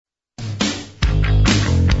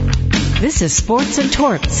This is Sports and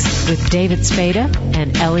Torts with David Spada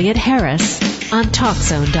and Elliot Harris on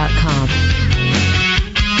TalkZone.com.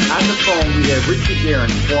 On the phone, we have Richard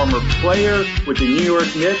Guerin, former player with the New York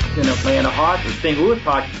Knicks and Atlanta Hawks, or St. Louis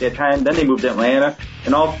Hawks at that time. Then they moved to Atlanta,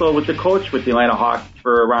 and also was the coach with the Atlanta Hawks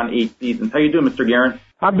for around 8 seasons. How you doing, Mr. Guerin?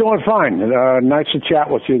 I'm doing fine. Nice to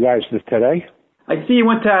chat with you guys today. I see you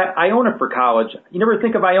went to Iona for college. You never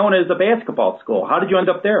think of Iona as a basketball school. How did you end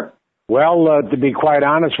up there? Well, to be quite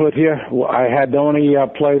honest with you, I had only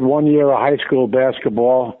played 1 year of high school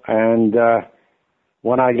basketball, and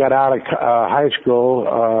when I got out of high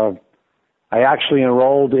school, I actually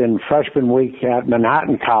enrolled in freshman week at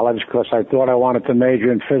Manhattan College because I thought I wanted to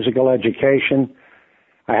major in physical education.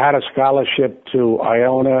 I had a scholarship to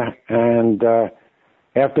Iona, and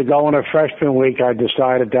after going to freshman week, I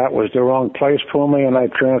decided that was the wrong place for me, and I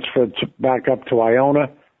transferred back up to Iona,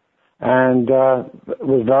 and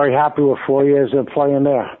was very happy with 4 years of playing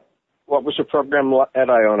there. What was the program at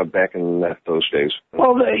Iona back in those days?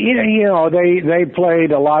 Well, they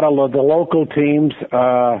played a lot of the local teams.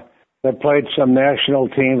 They played some national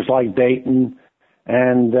teams like Dayton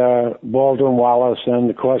and Baldwin Wallace and,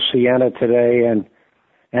 of course, Siena today. And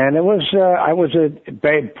it was I was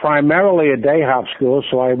primarily a day hop school,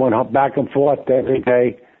 so I went back and forth every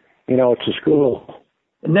day, to school.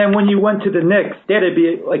 And then when you went to the Knicks, that'd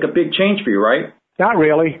be like a big change for you, right? Not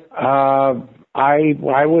really. I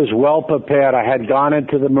was well prepared. I had gone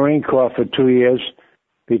into the Marine Corps for 2 years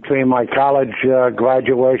between my college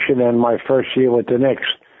graduation and my first year with the Knicks.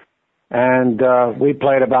 And we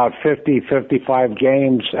played about 55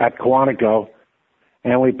 games at Quantico.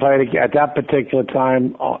 And we played at that particular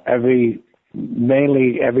time, every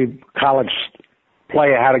college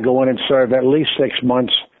player had to go in and serve at least 6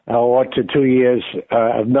 months or to 2 years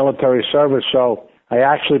of military service. So I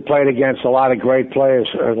actually played against a lot of great players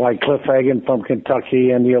like Cliff Hagan from Kentucky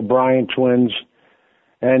and the O'Brien twins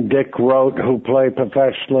and Dick Rote, who played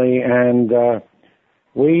professionally. And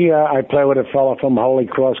I played with a fellow from Holy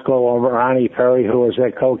Cross called Ronnie Perry, who was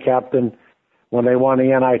their co-captain when they won the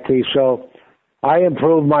NIT. So I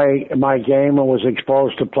improved my game and was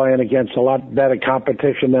exposed to playing against a lot better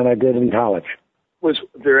competition than I did in college. Was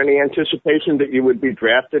there any anticipation that you would be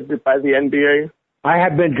drafted by the NBA? I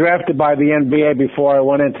had been drafted by the NBA before I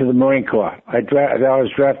went into the Marine Corps. I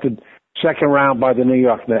was drafted second round by the New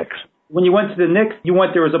York Knicks. When you went to the Knicks, you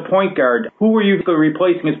went there as a point guard. Who were you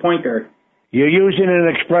replacing as point guard? You're using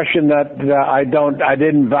an expression that I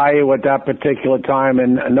didn't value at that particular time,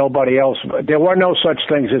 and nobody else. There were no such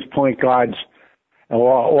things as point guards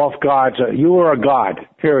or off guards. You were a guard,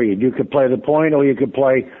 period. You could play the point or you could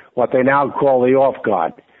play what they now call the off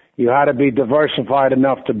guard. You had to be diversified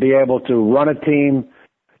enough to be able to run a team,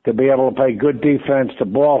 to be able to play good defense, to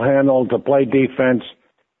ball handle, to play defense.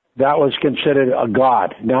 That was considered a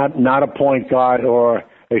guard, not a point guard or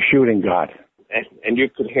a shooting guard. And you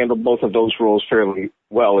could handle both of those roles fairly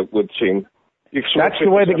well, it would seem. That's the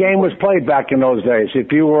way the game was played back in those days.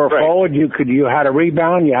 If you were a forward, you had a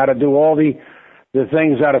rebound, you had to do all the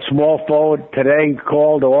things that a small forward today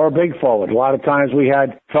called, or a big forward. A lot of times we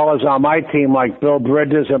had fellas on my team like Bill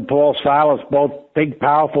Bridges and Paul Silas, both big,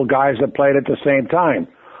 powerful guys that played at the same time.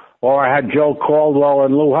 Or I had Joe Caldwell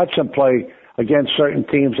and Lou Hudson play against certain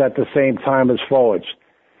teams at the same time as forwards.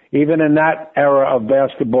 Even in that era of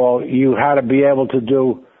basketball, you had to be able to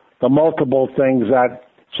do the multiple things that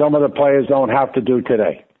some of the players don't have to do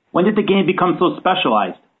today. When did the game become so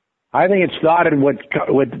specialized? I think it started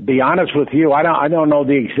with be honest with you, I don't know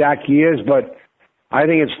the exact years, but I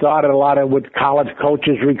think it started a lot with college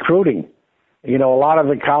coaches recruiting. A lot of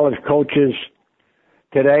the college coaches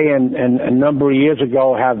today and a number of years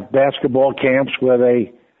ago have basketball camps where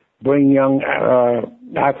they bring young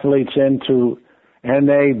athletes into, and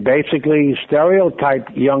they basically stereotype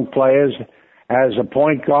young players as a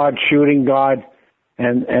point guard, shooting guard,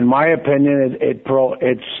 and in my opinion,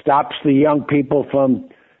 it stops the young people from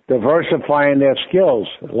diversifying their skills.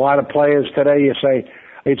 A lot of players today, you say,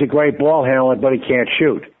 he's a great ball handler, but he can't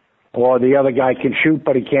shoot. Or the other guy can shoot,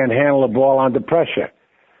 but he can't handle the ball under pressure.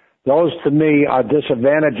 Those, to me, are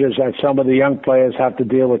disadvantages that some of the young players have to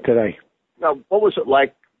deal with today. Now, what was it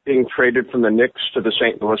like being traded from the Knicks to the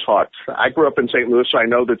St. Louis Hawks? I grew up in St. Louis, so I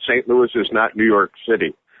know that St. Louis is not New York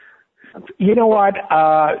City. You know what?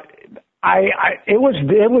 It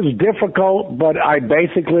was difficult, but I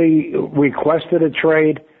basically requested a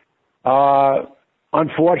trade.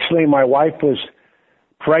 Unfortunately, my wife was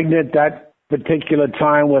pregnant that particular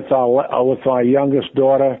time with our youngest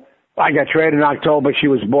daughter. I got traded in October. She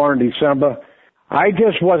was born in December. I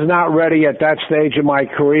just was not ready at that stage of my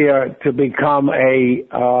career to become a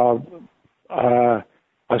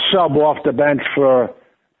sub off the bench for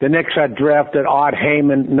The Knicks had drafted Art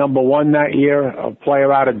Heyman #1 that year, a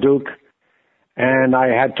player out of Duke. And I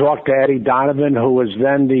had talked to Eddie Donovan, who was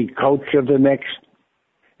then the coach of the Knicks.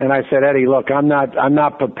 And I said, Eddie, look, I'm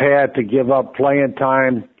not prepared to give up playing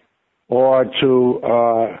time or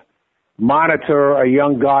to monitor a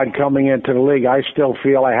young guard coming into the league. I still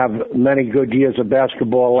feel I have many good years of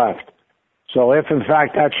basketball left. So if, in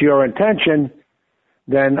fact, that's your intention,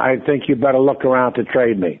 then I think you better look around to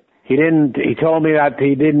trade me. He told me that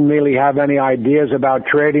he didn't really have any ideas about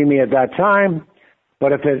trading me at that time,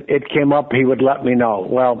 but if it came up, he would let me know.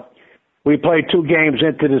 Well, we played 2 games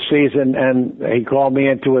into the season, and he called me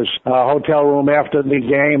into his hotel room after the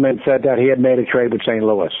game and said that he had made a trade with St.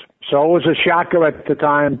 Louis. So it was a shocker at the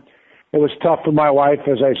time. It was tough for my wife.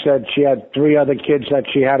 As I said, she had 3 other kids that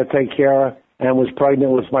she had to take care of and was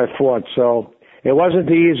pregnant with my 4th. So it wasn't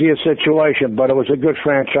the easiest situation, but it was a good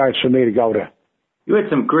franchise for me to go to. You had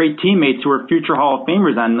some great teammates who were future Hall of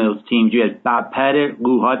Famers on those teams. You had Bob Pettit,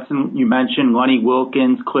 Lou Hudson, you mentioned Lonnie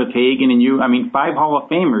Wilkins, Cliff Hagan, and you. I mean, 5 Hall of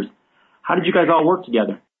Famers. How did you guys all work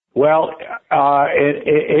together? Well,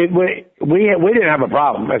 we didn't have a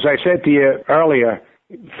problem. As I said to you earlier,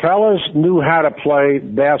 fellas knew how to play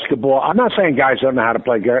basketball. I'm not saying guys don't know how to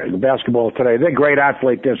play basketball today. They're great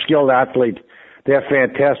athletes. They're skilled athletes. They're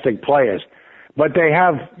fantastic players. But they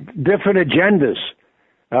have different agendas.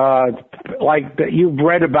 You've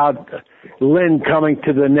read about Lynn coming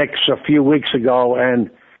to the Knicks a few weeks ago and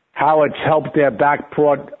how it's helped their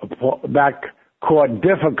backcourt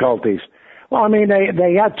difficulties. Well, I mean,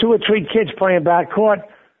 they got 2 or 3 kids playing backcourt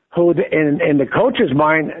who, in the coach's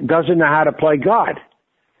mind, doesn't know how to play guard.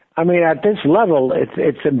 I mean, at this level,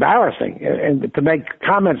 it's embarrassing and to make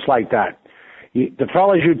comments like that. The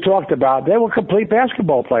fellas you talked about, they were complete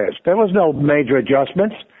basketball players. There was no major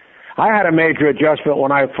adjustments. I had a major adjustment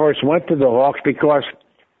when I first went to the Hawks because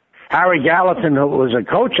Harry Gallatin, who was a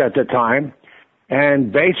coach at the time,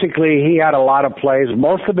 and basically he had a lot of plays.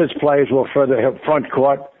 Most of his plays were for the front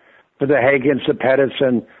court, for the Hagans, the Pettits,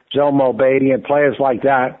 and Zelmo Beatty, and players like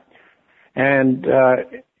that. And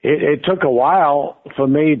it took a while for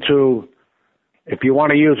me to, if you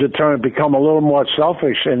want to use the term, become a little more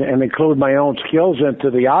selfish and include my own skills into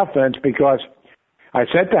the offense, because I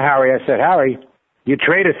said to Harry, Harry, you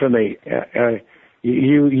traded for me. If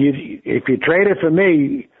you traded for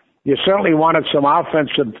me, you certainly wanted some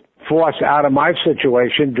offensive force out of my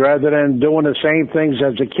situation rather than doing the same things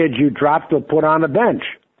as the kids you dropped or put on the bench.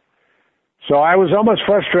 So I was almost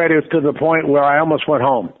frustrated to the point where I almost went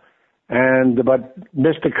home. But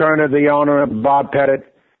Mr. Kerner, the owner, and Bob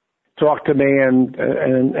Pettit talked to me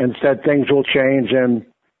and said things will change, and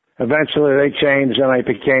eventually they changed, and I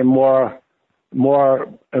became more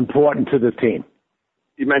important to the team.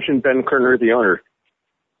 You mentioned Ben Kerner, the owner.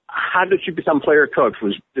 How did you become player coach?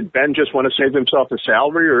 Did Ben just want to save himself a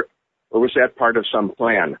salary, or was that part of some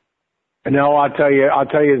plan? No, I'll tell you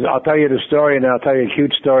the story, and I'll tell you a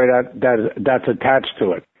huge story that's attached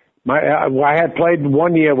to it. I had played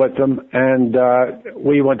 1 year with them, and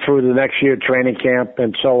we went through the next year training camp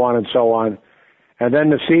and so on and so on. And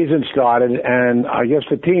then the season started, and I guess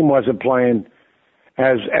the team wasn't playing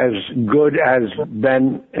as good as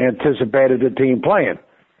Ben anticipated the team playing.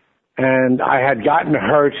 And I had gotten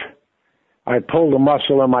hurt. I pulled a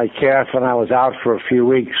muscle in my calf, and I was out for a few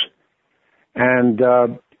weeks. And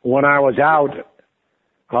when I was out,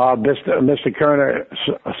 Mr. Kerner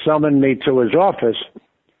summoned me to his office,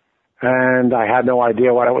 and I had no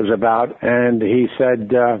idea what it was about. And he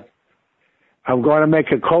said, I'm going to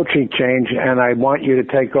make a coaching change, and I want you to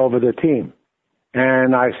take over the team.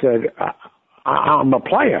 And I said, I'm a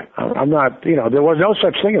player. I'm not, there was no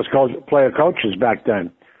such thing as player coaches back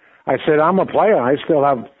then. I said, I'm a player. I still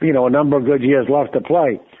have, a number of good years left to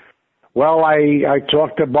play. Well, I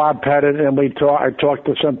talked to Bob Pettit, and I talked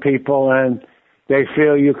to some people, and they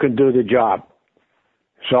feel you can do the job.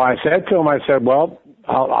 So I said to him, well,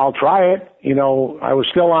 I'll try it. I was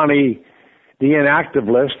still on the inactive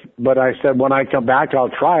list, but I said, when I come back, I'll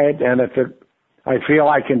try it. And if I feel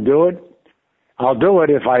I can do it, I'll do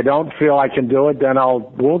it. If I don't feel I can do it, then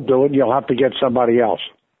won't do it, and you'll have to get somebody else.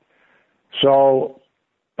 So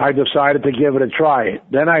I decided to give it a try.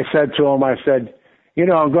 Then I said to him, I'm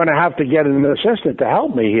going to have to get an assistant to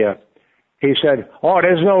help me here. He said,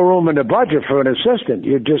 there's no room in the budget for an assistant.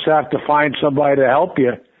 You just have to find somebody to help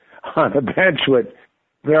you on the bench with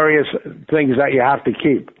various things that you have to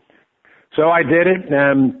keep. So I did it,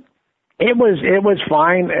 and it was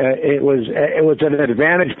fine. It was an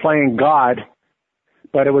advantage playing guard,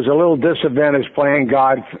 but it was a little disadvantage playing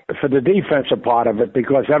guard for the defensive part of it,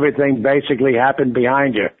 because everything basically happened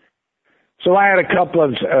behind you. So I had a couple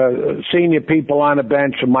of senior people on the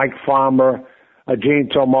bench, Mike Farmer, Gene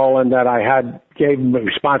Tomolan that gave him the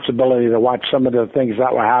responsibility to watch some of the things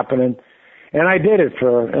that were happening. And I did it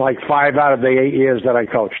for like 5 out of the 8 years that I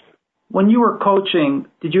coached. When you were coaching,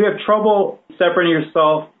 did you have trouble separating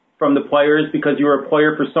yourself from the players because you were a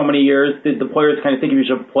player for so many years? Did the players kind of think of you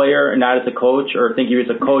as a player and not as a coach, or think of you as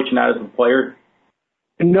a coach and not as a player?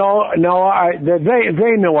 No.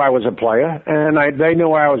 They knew I was a player, and they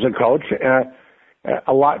knew I was a coach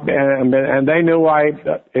a lot, and they knew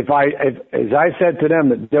as I said to them,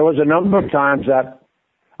 that there was a number of times that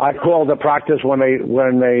I called the practice when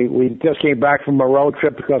we just came back from a road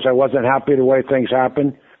trip because I wasn't happy the way things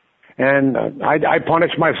happened. And I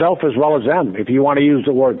punished myself as well as them, if you want to use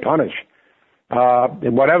the word punish.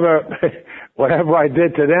 And whatever I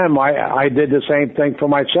did to them, I did the same thing for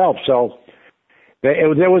myself. So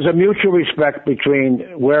there was a mutual respect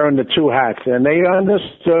between wearing the two hats, and they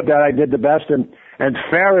understood that I did the best and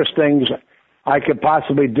fairest things I could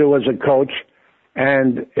possibly do as a coach.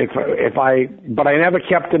 And but I never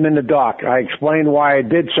kept them in the dark. I explained why I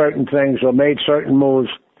did certain things or made certain moves,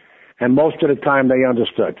 and most of the time they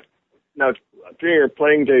understood. Now, during your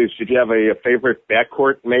playing days, did you have a favorite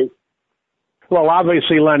backcourt mate? Well,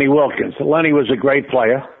 obviously Lenny Wilkins. Lenny was a great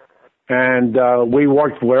player, and we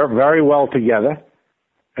worked very well together.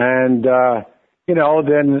 And,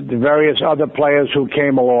 then the various other players who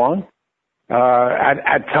came along.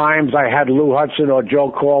 At times I had Lou Hudson or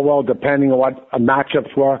Joe Caldwell, depending on what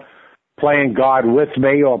matchups were, playing guard with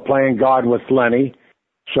me or playing guard with Lenny.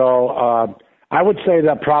 So I would say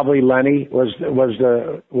that probably Lenny was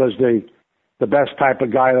the best type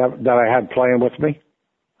of guy that I had playing with me.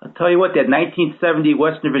 I'll tell you what, that 1970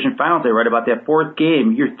 Western Division Finals, I read about that fourth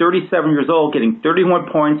game. You're 37 years old, getting 31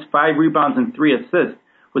 points, 5 rebounds, and 3 assists.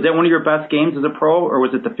 Was that one of your best games as a pro, or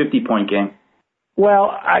was it the 50-point game?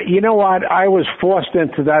 Well, you know what? I was forced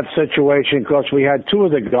into that situation because we had two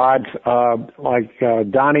of the guards, like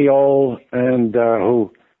Donnie Ole, and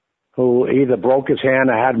who either broke his hand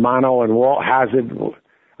or had mono, and Walt Hazard.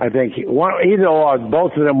 I think either or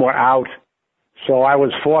both of them were out. So I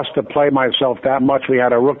was forced to play myself that much. We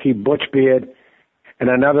had a rookie, Butch Beard, and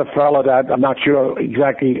another fellow that I'm not sure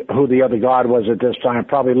exactly who the other guard was at this time,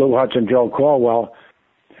 probably Lou Hudson, Joe Caldwell.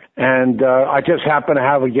 And I just happened to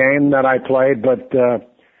have a game that I played, but,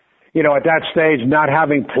 at that stage, not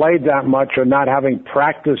having played that much or not having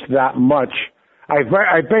practiced that much, I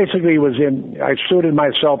basically I suited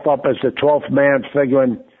myself up as the 12th man,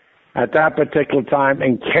 figuring at that particular time,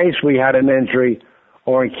 in case we had an injury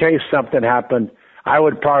or in case something happened, I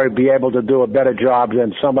would probably be able to do a better job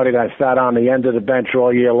than somebody that sat on the end of the bench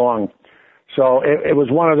all year long. So it was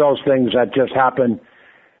one of those things that just happened.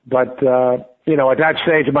 But, at that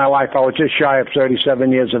stage of my life, I was just shy of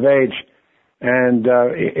 37 years of age. And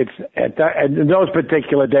in those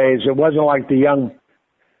particular days, it wasn't like the young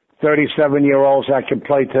 37-year-olds that can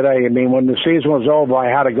play today. I mean, when the season was over, I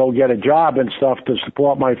had to go get a job and stuff to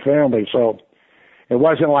support my family. So it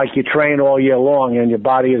wasn't like you train all year long and your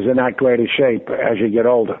body is in that great a shape as you get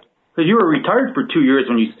older. So you were retired for 2 years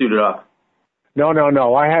when you suited up. No.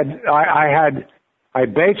 I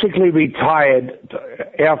basically retired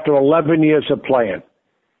after 11 years of playing.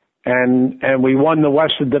 And we won the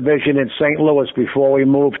Western Division in St. Louis before we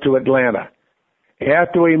moved to Atlanta.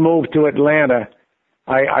 After we moved to Atlanta,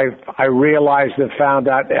 I realized and found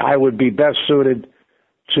out I would be best suited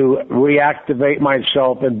to reactivate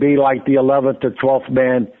myself and be like the 11th or 12th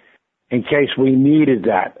man in case we needed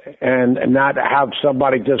that, and not have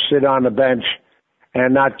somebody just sit on the bench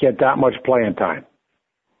and not get that much playing time.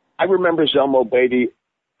 I remember Zelmo Beatty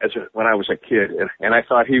when I was a kid, and I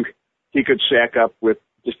thought he could sack up with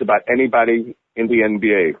just about anybody in the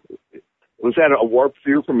NBA. Was that a warped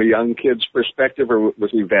view from a young kid's perspective, or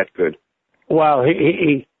was he that good? Well,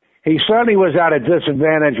 he certainly was at a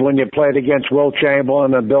disadvantage when you played against Will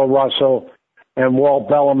Chamberlain and Bill Russell and Walt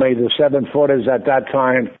Bellamy, the 7-footers at that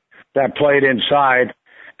time that played inside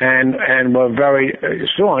and were very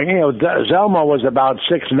strong. Zelmo was about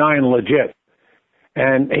 6'9" legit.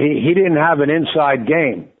 And he didn't have an inside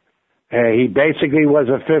game. He basically was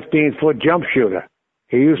a 15-foot jump shooter.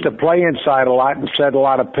 He used to play inside a lot and set a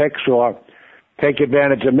lot of picks or take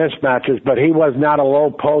advantage of mismatches, but he was not a low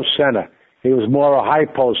post center. He was more a high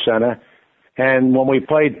post center. And when we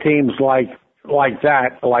played teams like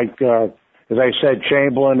that, as I said,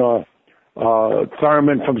 Chamberlain or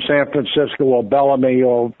Thurman from San Francisco or Bellamy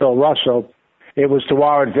or Bill Russell, it was to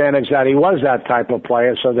our advantage that he was that type of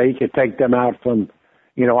player so that he could take them out from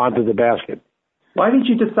onto the basket. Why did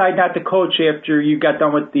you decide not to coach after you got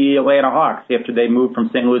done with the Atlanta Hawks, after they moved from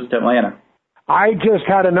St. Louis to Atlanta? I just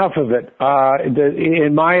had enough of it.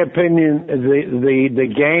 In my opinion, the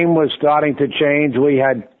game was starting to change. We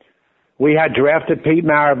we had drafted Pete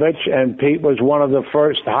Maravich, and Pete was one of the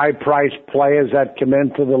first high-priced players that came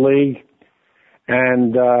into the league.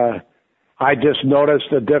 And I just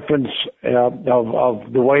noticed the difference of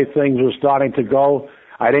the way things were starting to go.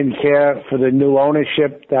 I didn't care for the new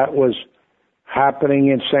ownership that was happening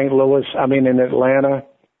in in Atlanta.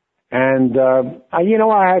 And,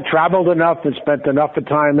 I had traveled enough and spent enough of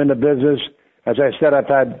time in the business. As I said, I've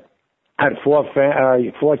had four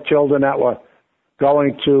children that were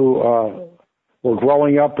were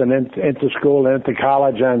growing up and into school and into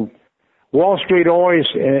college. And Wall Street always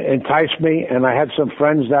enticed me, and I had some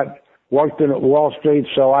friends that worked in Wall Street,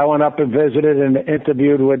 so I went up and visited and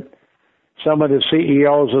interviewed with some of the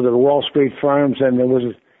CEOs of the Wall Street firms, and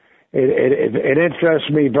it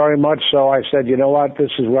interests me very much. So I said, you know what,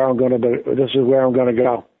 this is where I'm going to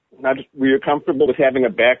go. Now, were you comfortable with having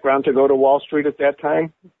a background to go to Wall Street at that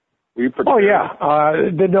time? Were you prepared? Oh yeah,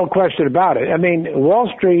 there's no question about it. I mean, Wall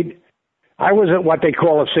Street. I was what they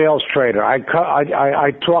call a sales trader. I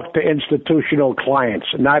talked to institutional clients,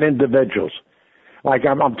 not individuals. Like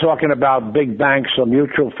I'm talking about big banks or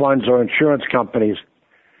mutual funds or insurance companies.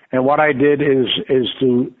 And what I did is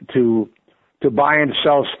to buy and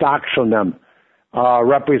sell stocks from them,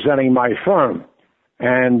 representing my firm.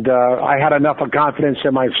 And I had enough of confidence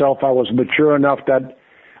in myself. I was mature enough that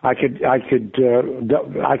I could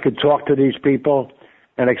talk to these people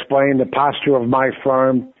and explain the posture of my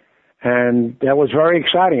firm. And that was very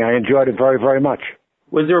exciting. I enjoyed it very, very much.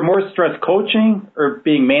 Was there more stress coaching or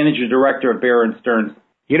being manager director at Bear & Stearns?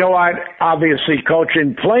 You know what? Obviously,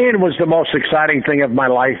 playing was the most exciting thing of my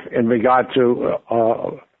life in regard to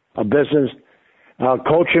a business.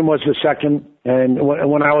 Coaching was the second. And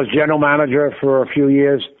when I was general manager for a few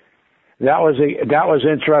years, that was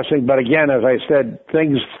interesting. But again, as I said,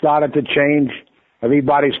 things started to change.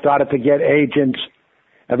 Everybody started to get agents.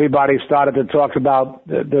 Everybody started to talk about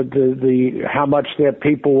the how much their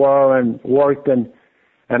people were and worth, and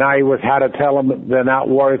I had to tell them they're not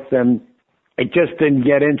worth, and it just didn't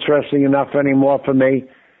get interesting enough anymore for me.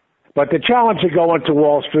 But the challenge of going to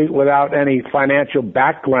Wall Street without any financial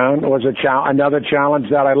background was another challenge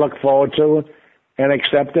that I looked forward to and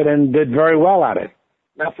accepted and did very well at it.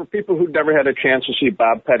 Now, for people who've never had a chance to see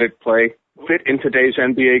Bob Pettit play, fit in today's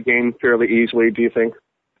NBA game fairly easily, do you think?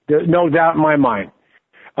 There's no doubt in my mind.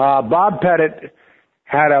 Bob Pettit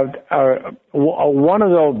had one of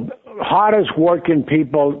the hardest working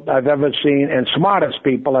people I've ever seen and smartest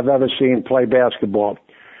people I've ever seen play basketball.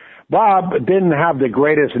 Bob didn't have the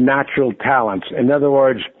greatest natural talents. In other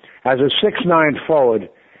words, as a 6'9" forward,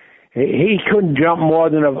 he couldn't jump more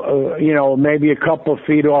than maybe a couple of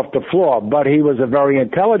feet off the floor, but he was a very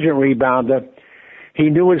intelligent rebounder. He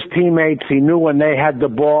knew his teammates. He knew when they had the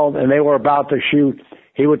ball and they were about to shoot,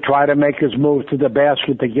 he would try to make his move to the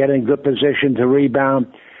basket to get in good position to rebound.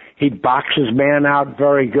 He'd box his man out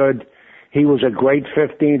very good. He was a great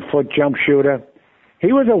 15-foot jump shooter.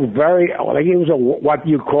 He was what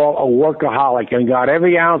you call a workaholic and got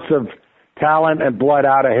every ounce of talent and blood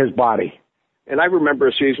out of his body. And I remember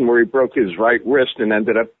a season where he broke his right wrist and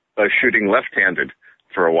ended up shooting left-handed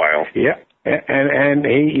for a while. Yeah, and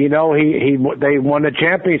they won the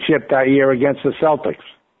championship that year against the Celtics.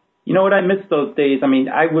 You know what? I miss those days. I mean,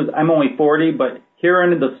 I'm only 40, but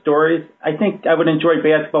hearing the stories, I think I would enjoy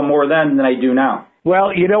basketball more then than I do now.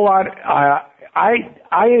 Well, you know what? I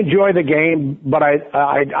enjoy the game, but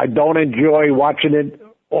I don't enjoy watching it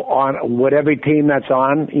with every team that's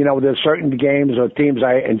on. You know, there's certain games or teams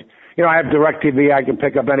I have DirecTV. I can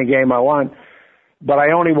pick up any game I want, but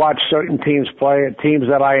I only watch certain teams play. Teams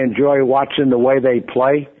that I enjoy watching the way they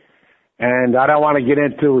play. And I don't want to get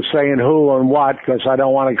into saying who and what because I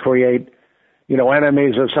don't want to create,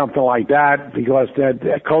 enemies or something like that because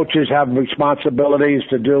the coaches have responsibilities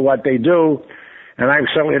to do what they do. And I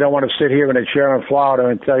certainly don't want to sit here in a chair in Florida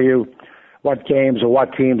and tell you what games or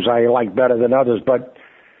what teams I like better than others. But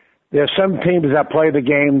there's some teams that play the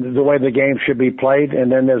game the way the game should be played.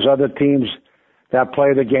 And then there's other teams that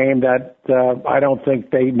play the game that I don't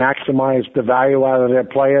think they maximize the value out of their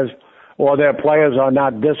players. Or their players are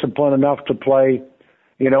not disciplined enough to play,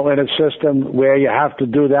 in a system where you have to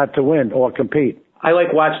do that to win or compete. I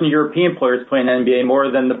like watching European players play in the NBA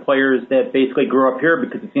more than the players that basically grew up here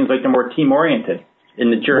because it seems like they're more team-oriented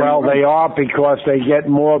in the journey. Well, they are because they get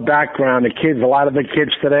more background. A lot of the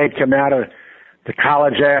kids today come out of the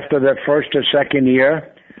college after their first or second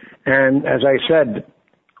year. And as I said,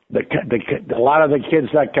 a lot of the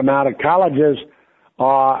kids that come out of colleges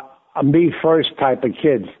are me first type of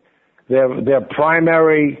kids. Their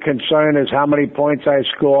primary concern is how many points I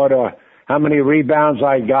scored or how many rebounds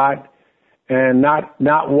I got, and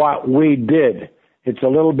not what we did. It's a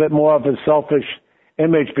little bit more of a selfish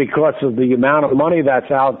image because of the amount of money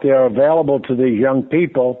that's out there available to these young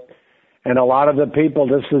people. And a lot of the people,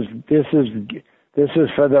 this is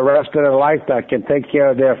for the rest of their life, that can take care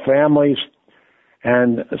of their families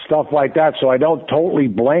and stuff like that. So I don't totally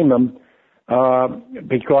blame them,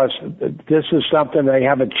 because this is something they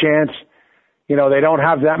have a chance. You know, they don't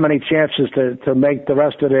have that many chances to make the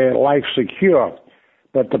rest of their life secure.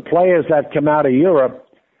 But the players that come out of Europe,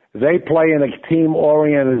 they play in a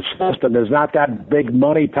team-oriented system. There's not that big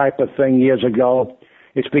money type of thing years ago.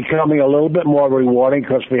 It's becoming a little bit more rewarding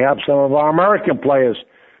because we have some of our American players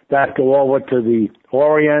that go over to the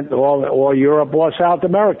Orient or Europe or South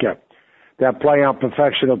America that play on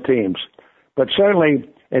professional teams. But certainly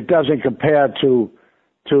it doesn't compare to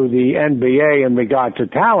the NBA in regard to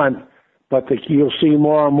talent, but you'll see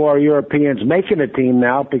more and more Europeans making a team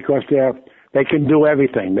now because they can do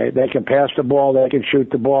everything. They can pass the ball, they can shoot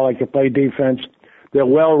the ball, they can play defense. They're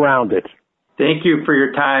well-rounded. Thank you for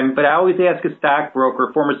your time. But I always ask a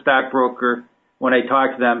former stockbroker, when I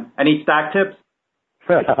talk to them, any stock tips?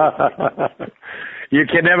 You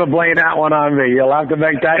can never blame that one on me. You'll have to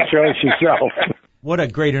make that choice yourself. What a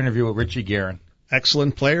great interview with Richie Guerin.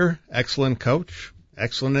 Excellent player, excellent coach,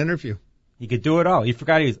 excellent interview. He could do it all. He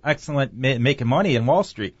forgot he was excellent making money in Wall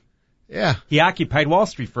Street. Yeah. He occupied Wall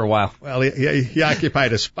Street for a while. Well, he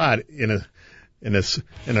occupied a spot in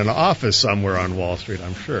an office somewhere on Wall Street,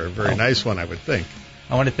 I'm sure. A very nice one, I would think.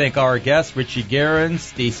 I want to thank our guests, Richie Guerin,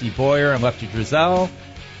 Stacy Boyer, and Lefty Drizel.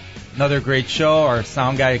 Another great show. Our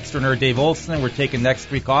sound guy extraordinaire, Dave Olson. We're taking next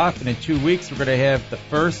week off, and in 2 weeks we're going to have the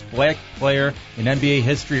first black player in NBA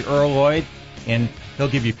history, Earl Lloyd, and he'll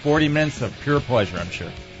give you 40 minutes of pure pleasure, I'm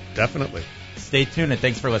sure. Definitely. Stay tuned, and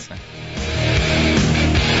thanks for listening.